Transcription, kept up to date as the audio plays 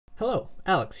Hello,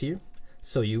 Alex here.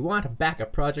 So you want to back a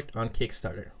project on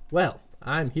Kickstarter? Well,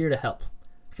 I'm here to help.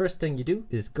 First thing you do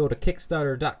is go to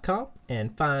Kickstarter.com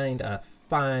and find a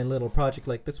fine little project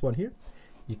like this one here.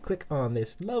 You click on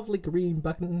this lovely green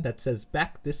button that says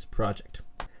back this project.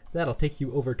 That'll take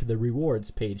you over to the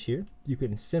rewards page here. You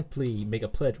can simply make a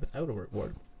pledge without a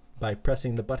reward by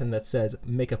pressing the button that says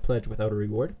make a pledge without a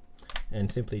reward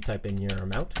and simply type in your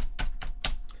amount.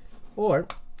 Or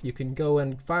you can go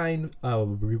and find a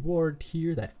reward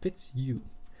here that fits you.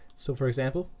 So for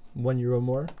example, €1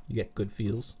 more, you get good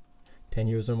feels.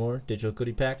 €10 or more, digital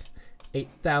goodie pack.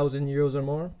 €8,000 or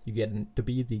more, you get to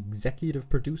be the executive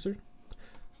producer.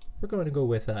 We're going to go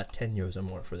with €10 or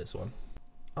more for this one.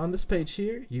 On this page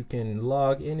here, you can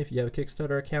log in if you have a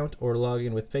Kickstarter account, or log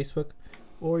in with Facebook,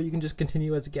 or you can just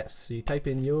continue as a guest. So you type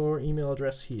in your email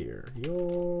address here,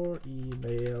 your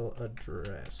email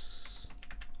address,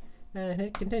 and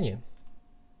hit continue.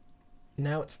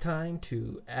 Now it's time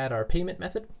to add our payment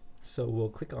method. So we'll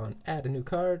click on add a new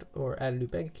card or add a new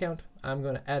bank account. I'm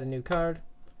going to add a new card.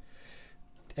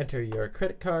 Enter your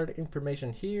credit card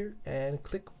information here and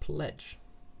click pledge.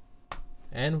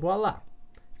 And voila!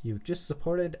 You've just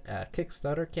supported a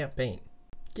Kickstarter campaign.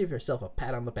 Give yourself a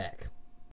pat on the back.